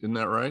said, isn't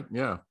that right?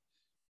 Yeah.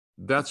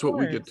 That's what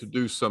we get to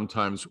do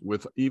sometimes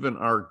with even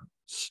our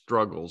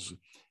struggles,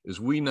 is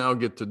we now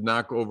get to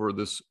knock over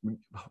this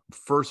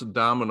first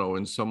domino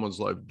in someone's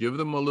life, give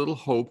them a little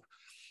hope.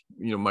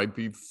 You know, might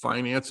be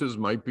finances,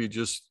 might be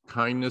just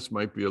kindness,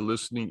 might be a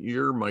listening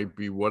ear, might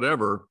be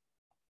whatever.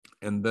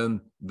 And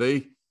then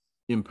they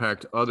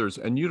impact others.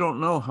 And you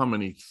don't know how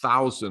many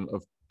thousands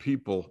of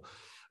people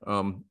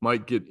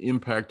might get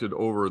impacted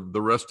over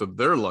the rest of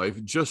their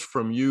life just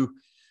from you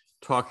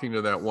talking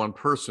to that one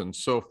person.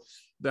 So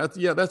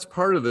that's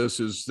part of this,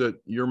 is that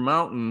your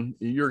mountain,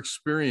 your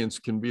experience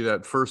can be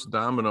that first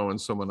domino in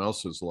someone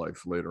else's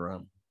life later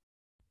on.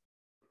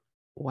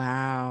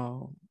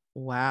 Wow.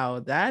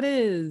 That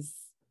is,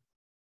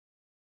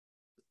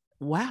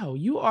 wow.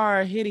 You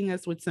are hitting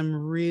us with some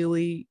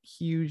really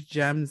huge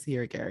gems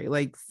here, Gary.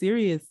 Like,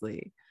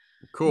 seriously.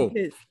 Cool.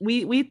 Because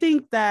we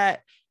think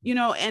that,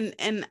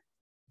 and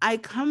I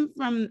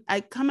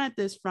come at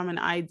this from an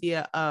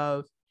idea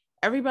of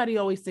everybody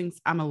always thinks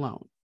I'm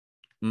alone.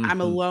 Mm-hmm.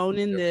 I'm alone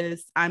in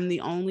this. I'm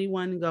the only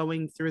one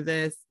going through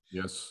this.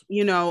 Yes.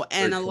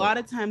 And a lot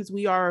of times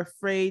we are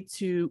afraid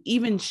to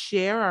even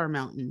share our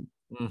mountain.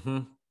 Mm-hmm.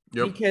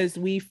 Yep. Because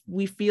we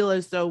feel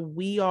as though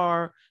we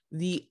are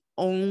the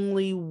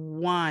only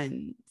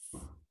ones.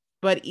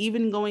 But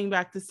even going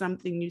back to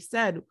something you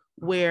said,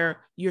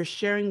 where you're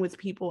sharing with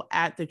people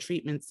at the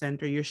treatment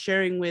center, you're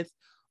sharing with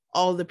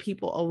all the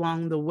people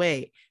along the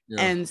way.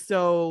 Yeah. And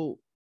so,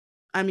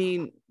 I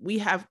mean, we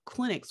have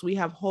clinics, we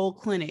have whole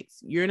clinics.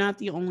 You're not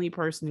the only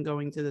person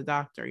going to the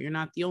doctor. You're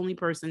not the only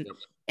person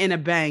in a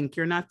bank.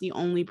 You're not the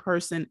only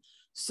person.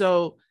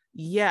 So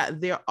yeah,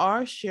 there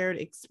are shared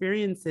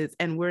experiences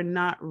and we're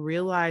not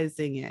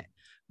realizing it.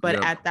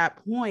 But at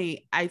that point,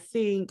 I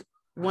think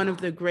one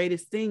of the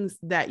greatest things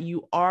that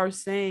you are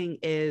saying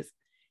is,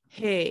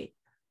 hey,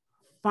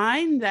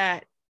 find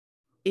that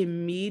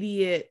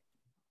immediate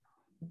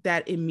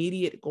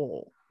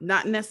goal,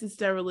 not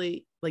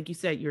necessarily, like you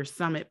said, your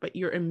summit, but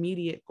your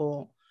immediate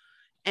goal,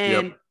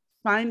 and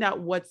find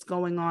out what's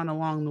going on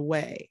along the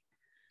way.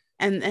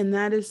 And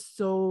that is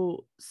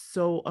so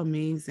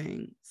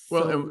amazing.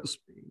 Well,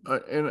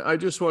 and I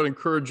just want to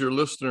encourage your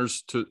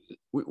listeners to,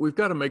 we've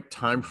got to make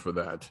time for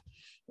that.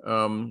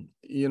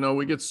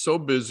 We get so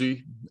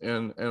busy,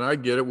 and I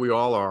get it, we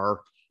all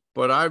are,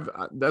 but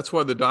that's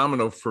why the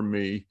domino for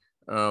me,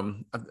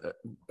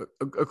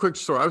 a quick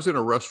story. I was in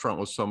a restaurant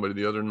with somebody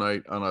the other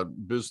night on a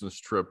business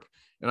trip,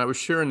 and I was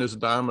sharing this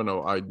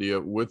domino idea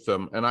with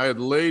them, and I had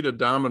laid a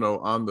domino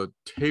on the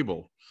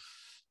table,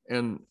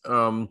 and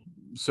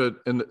so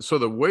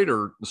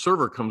the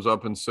server comes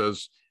up and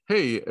says,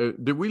 hey,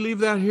 did we leave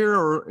that here?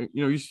 Or,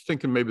 he's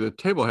thinking maybe the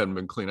table hadn't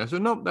been clean. I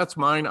said, no, that's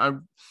mine.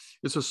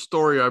 It's a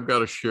story I've got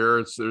to share.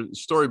 It's the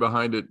story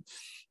behind it.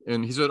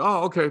 And he said,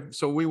 oh, okay.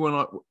 So we went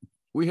on,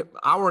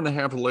 hour and a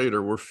half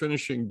later, we're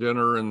finishing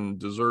dinner and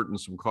dessert and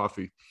some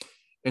coffee.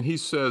 And he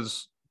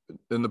says,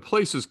 and the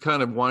place is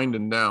kind of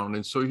winding down.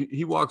 And so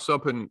he walks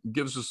up and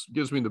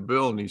gives me the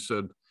bill. And he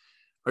said,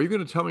 are you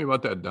going to tell me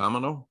about that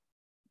domino?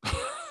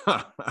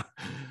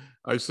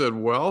 I said,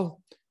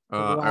 well,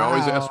 wow.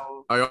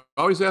 I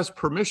always ask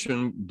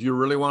permission. Do you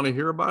really want to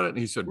hear about it? And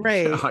he said,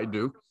 right. Yeah, I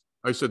do.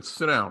 I said,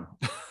 sit down.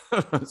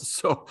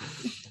 So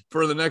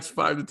for the next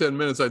 5 to 10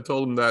 minutes, I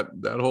told him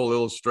that whole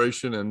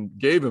illustration and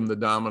gave him the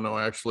domino,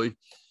 actually.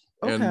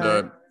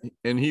 Okay.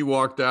 And he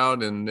walked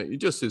out, and he's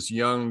just this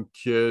young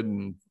kid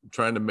and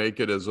trying to make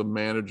it as a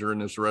manager in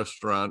this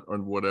restaurant or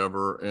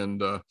whatever.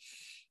 And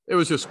it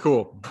was just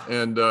cool.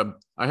 And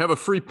I have a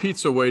free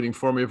pizza waiting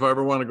for me if I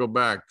ever want to go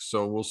back.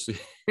 So we'll see.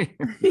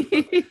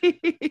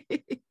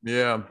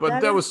 Yeah,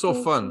 but that was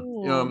so fun.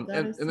 Cool.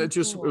 It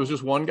was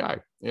just one guy.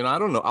 I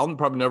don't know. I'll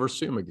probably never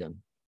see him again.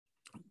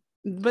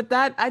 But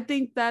I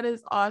think that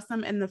is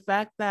awesome. And the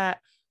fact that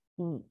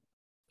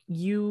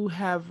you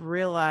have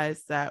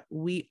realized that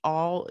we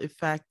all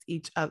affect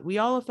each other. We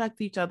all affect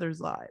each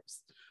other's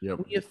lives.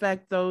 Yep. We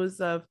affect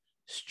those of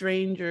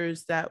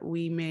strangers that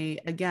we may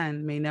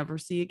never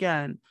see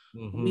again.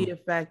 Mm-hmm. We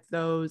affect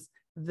those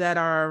that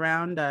are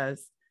around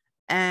us,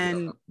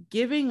 and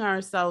giving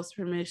ourselves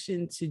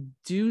permission to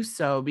do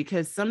so,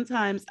 because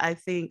sometimes I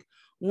think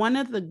one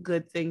of the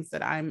good things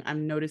that I'm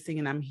noticing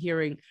and I'm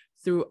hearing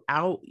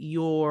throughout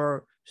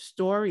your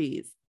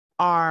stories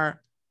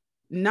are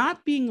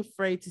not being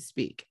afraid to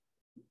speak,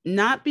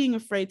 not being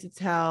afraid to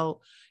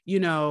tell,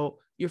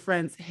 your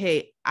friends,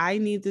 hey, I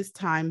need this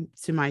time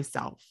to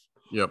myself.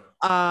 Yep.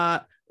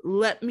 Can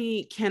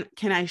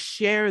I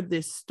share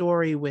this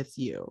story with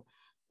you?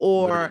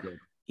 Or,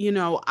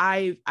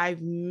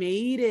 I've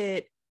made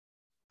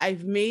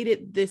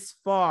it this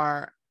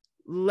far.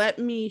 Let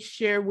me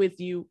share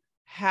with you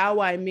how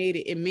I made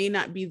it. It may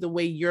not be the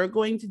way you're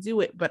going to do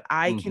it, but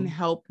I can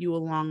help you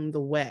along the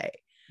way.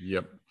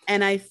 Yep.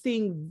 And I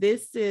think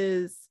this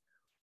is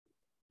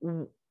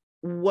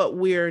what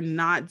we're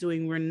not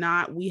doing.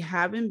 We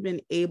haven't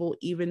been able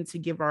even to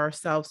give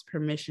ourselves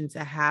permission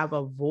to have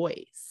a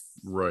voice.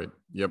 Right.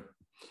 Yep.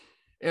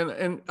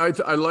 And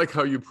I like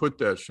how you put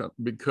that, Sean,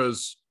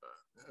 because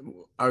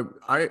I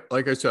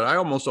like I said, I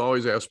almost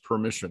always ask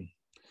permission.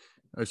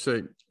 I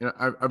say,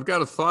 I've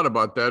got a thought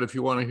about that if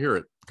you want to hear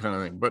it, kind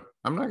of thing, but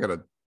I'm not going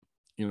to,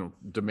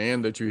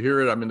 demand that you hear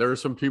it. I mean, there are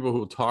some people who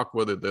will talk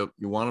whether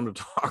you want them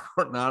to talk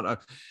or not.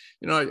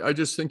 I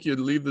just think you'd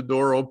leave the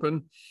door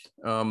open.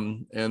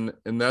 And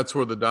that's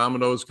where the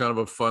domino is kind of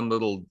a fun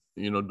little,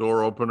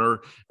 door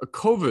opener.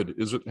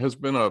 COVID has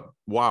been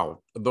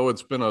though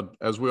it's been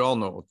as we all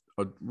know,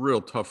 a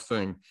real tough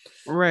thing.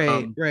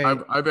 Right.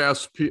 I've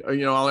asked,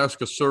 I'll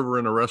ask a server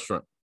in a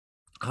restaurant,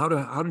 how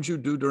did you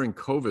do during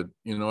COVID?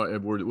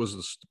 Was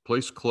the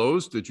place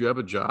closed? Did you have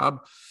a job?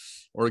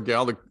 Or a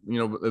gal that,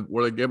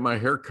 where they get my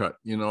hair cut,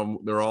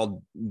 they're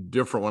all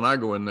different when I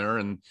go in there.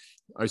 And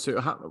I say,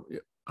 are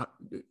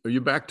you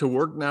back to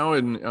work now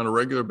on a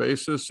regular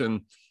basis?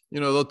 And,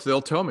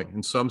 they'll tell me.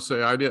 And some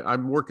say,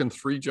 I'm working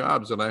 3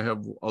 jobs and I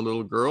have a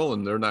little girl,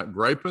 and they're not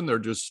griping. They're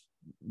just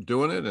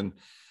doing it. And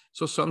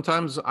so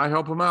sometimes I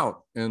help them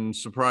out and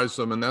surprise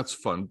them, and that's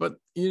fun. But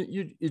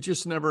you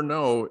just never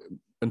know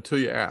until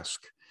you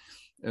ask.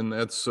 And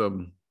that's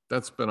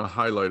been a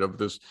highlight of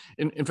this.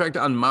 In fact,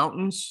 on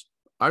mountains,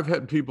 I've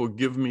had people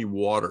give me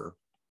water,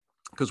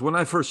 because when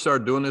I first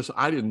started doing this,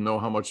 I didn't know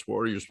how much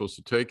water you're supposed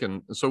to take.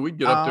 And so we'd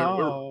get up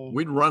there,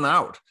 we'd run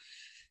out.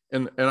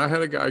 And I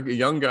had a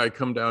young guy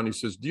come down. He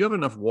says, do you have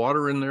enough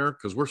water in there?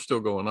 Because we're still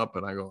going up.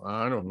 And I go,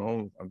 I don't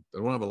know. I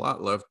don't have a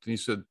lot left. And he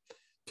said,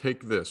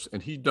 take this.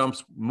 And he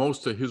dumps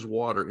most of his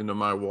water into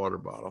my water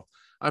bottle.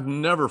 I've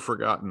never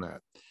forgotten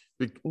that.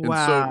 And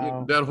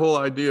so that whole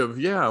idea of,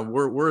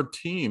 we're a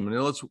team,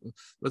 and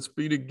let's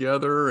be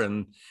together,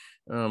 and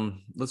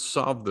let's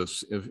solve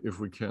this if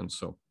we can.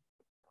 So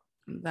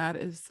that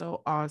is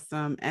so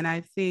awesome. And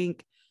I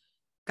think,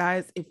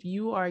 guys, if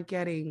you are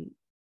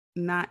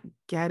not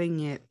getting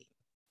it,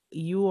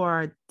 you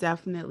are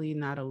definitely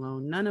not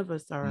alone. None of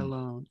us are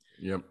alone.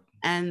 Yep.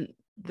 And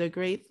the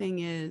great thing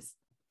is,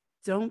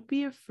 don't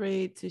be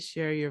afraid to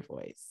share your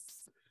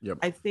voice. Yep.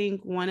 I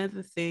think one of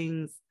the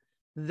things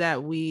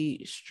that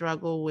we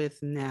struggle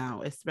with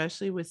now,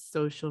 especially with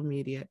social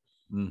media,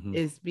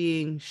 is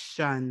being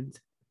shunned.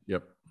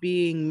 Yep.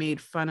 Being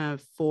made fun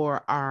of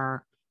for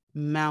our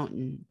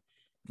mountain.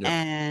 Yep.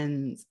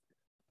 And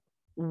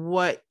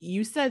what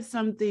you said,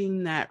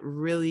 something that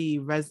really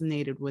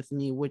resonated with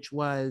me, which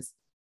was,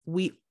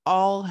 we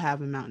all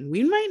have a mountain.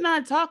 We might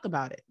not talk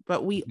about it,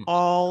 but we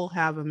all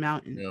have a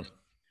mountain. Yeah.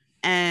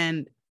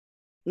 And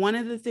one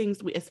of the things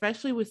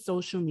especially with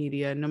social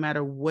media, no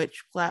matter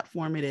which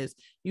platform it is,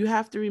 you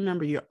have to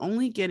remember you're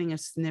only getting a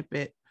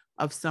snippet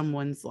of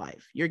someone's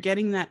life. You're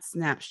getting that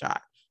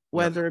snapshot,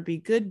 whether it be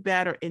good,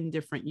 bad, or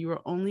indifferent. You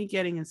are only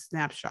getting a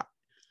snapshot.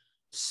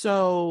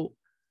 So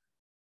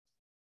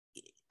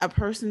a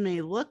person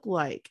may look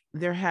like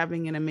they're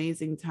having an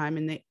amazing time,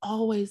 and they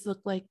always look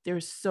like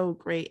they're so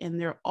great and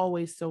they're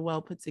always so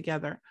well put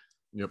together.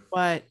 Yep.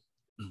 But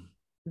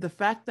the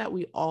fact that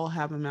we all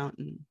have a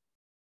mountain,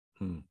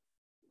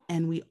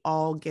 and we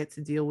all get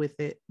to deal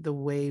with it the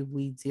way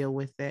we deal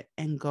with it,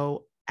 and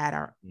go at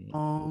our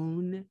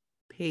own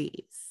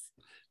pace.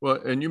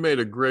 Well, and you made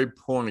a great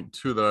point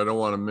too that I don't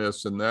want to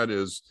miss, and that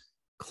is,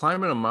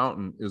 climbing a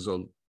mountain is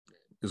a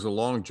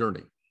long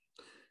journey.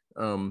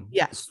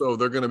 Yes. So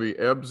there are going to be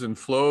ebbs and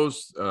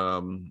flows. There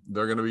are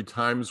going to be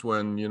times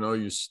when,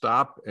 you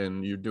stop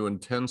and you're doing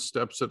 10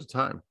 steps at a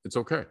time. It's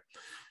okay.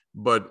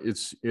 But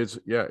it's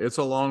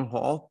a long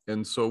haul.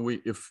 And so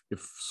if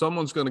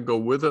someone's going to go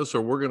with us,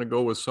 or we're going to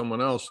go with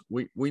someone else,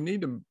 we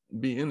need to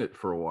be in it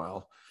for a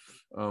while.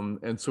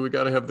 And so we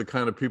got to have the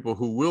kind of people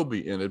who will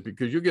be in it,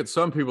 because you get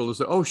some people who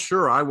say, oh,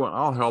 sure,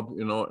 I'll help,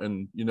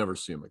 and you never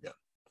see them again.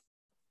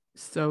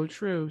 So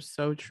true.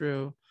 So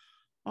true.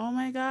 Oh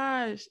my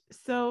gosh.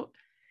 So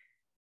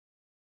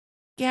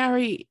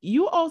Gary,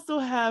 you also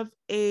have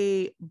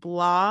a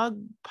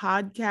blog,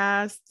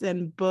 podcast,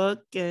 and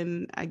book.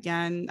 And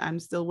again, I'm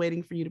still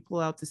waiting for you to pull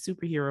out the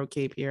superhero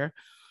cape here.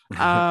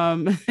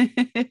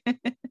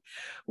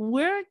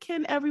 Where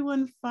can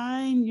everyone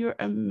find your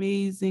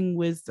amazing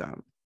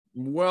wisdom?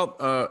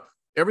 Well,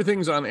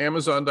 everything's on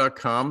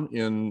Amazon.com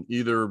in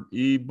either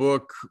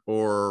ebook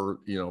or,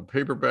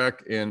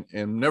 paperback, and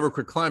Never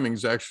Quit Climbing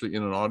is actually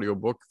in an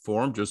audiobook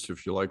form, just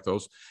if you like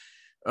those.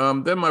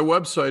 Then my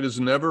website is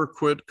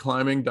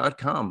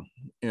neverquitclimbing.com,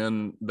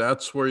 and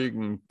that's where you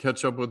can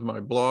catch up with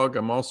my blog.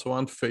 I'm also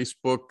on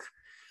Facebook.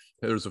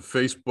 There's a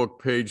Facebook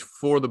page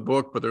for the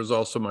book, but there's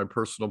also my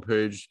personal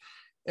page,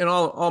 and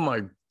all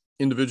my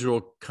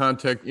individual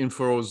contact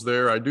info is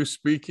there. I do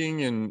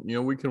speaking,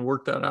 and we can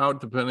work that out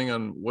depending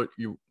on what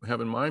you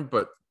have in mind.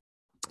 But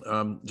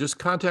just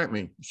contact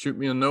me, shoot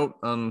me a note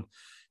on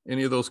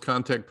any of those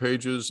contact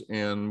pages,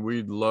 and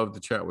we'd love to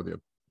chat with you.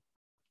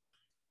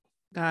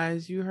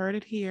 Guys, you heard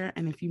it here.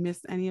 And if you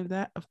missed any of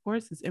that, of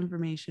course, this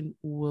information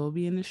will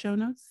be in the show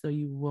notes, so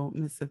you won't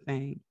miss a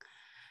thing.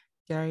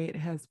 Gary, it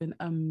has been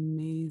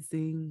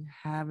amazing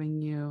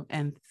having you.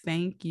 And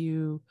thank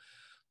you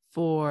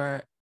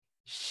for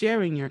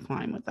sharing your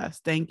climb with us.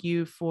 Thank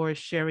you for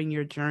sharing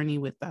your journey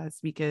with us,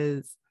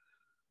 because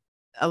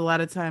a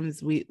lot of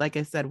times like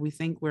I said, we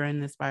think we're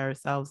in this by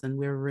ourselves, and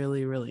we're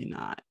really, really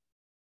not.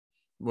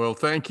 Well,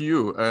 thank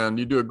you. And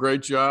you do a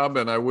great job,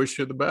 and I wish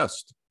you the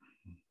best.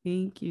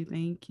 Thank you.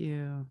 Thank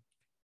you.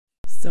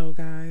 So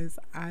guys,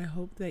 I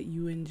hope that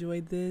you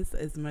enjoyed this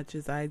as much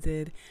as I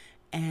did,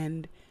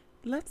 and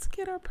let's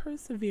get our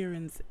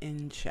perseverance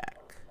in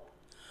check.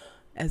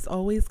 As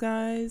always,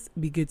 guys,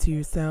 be good to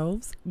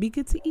yourselves, be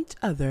good to each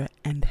other,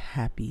 and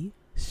happy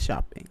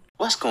shopping.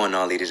 What's going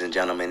on, ladies and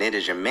gentlemen? It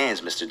is your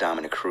man's Mr.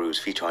 Dominic Cruz,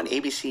 featured on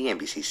ABC,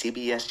 NBC,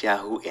 CBS,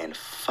 Yahoo, and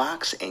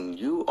Fox, and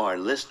you are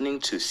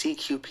listening to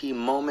CQP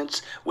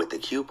Moments with the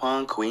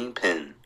Coupon Queen Pen.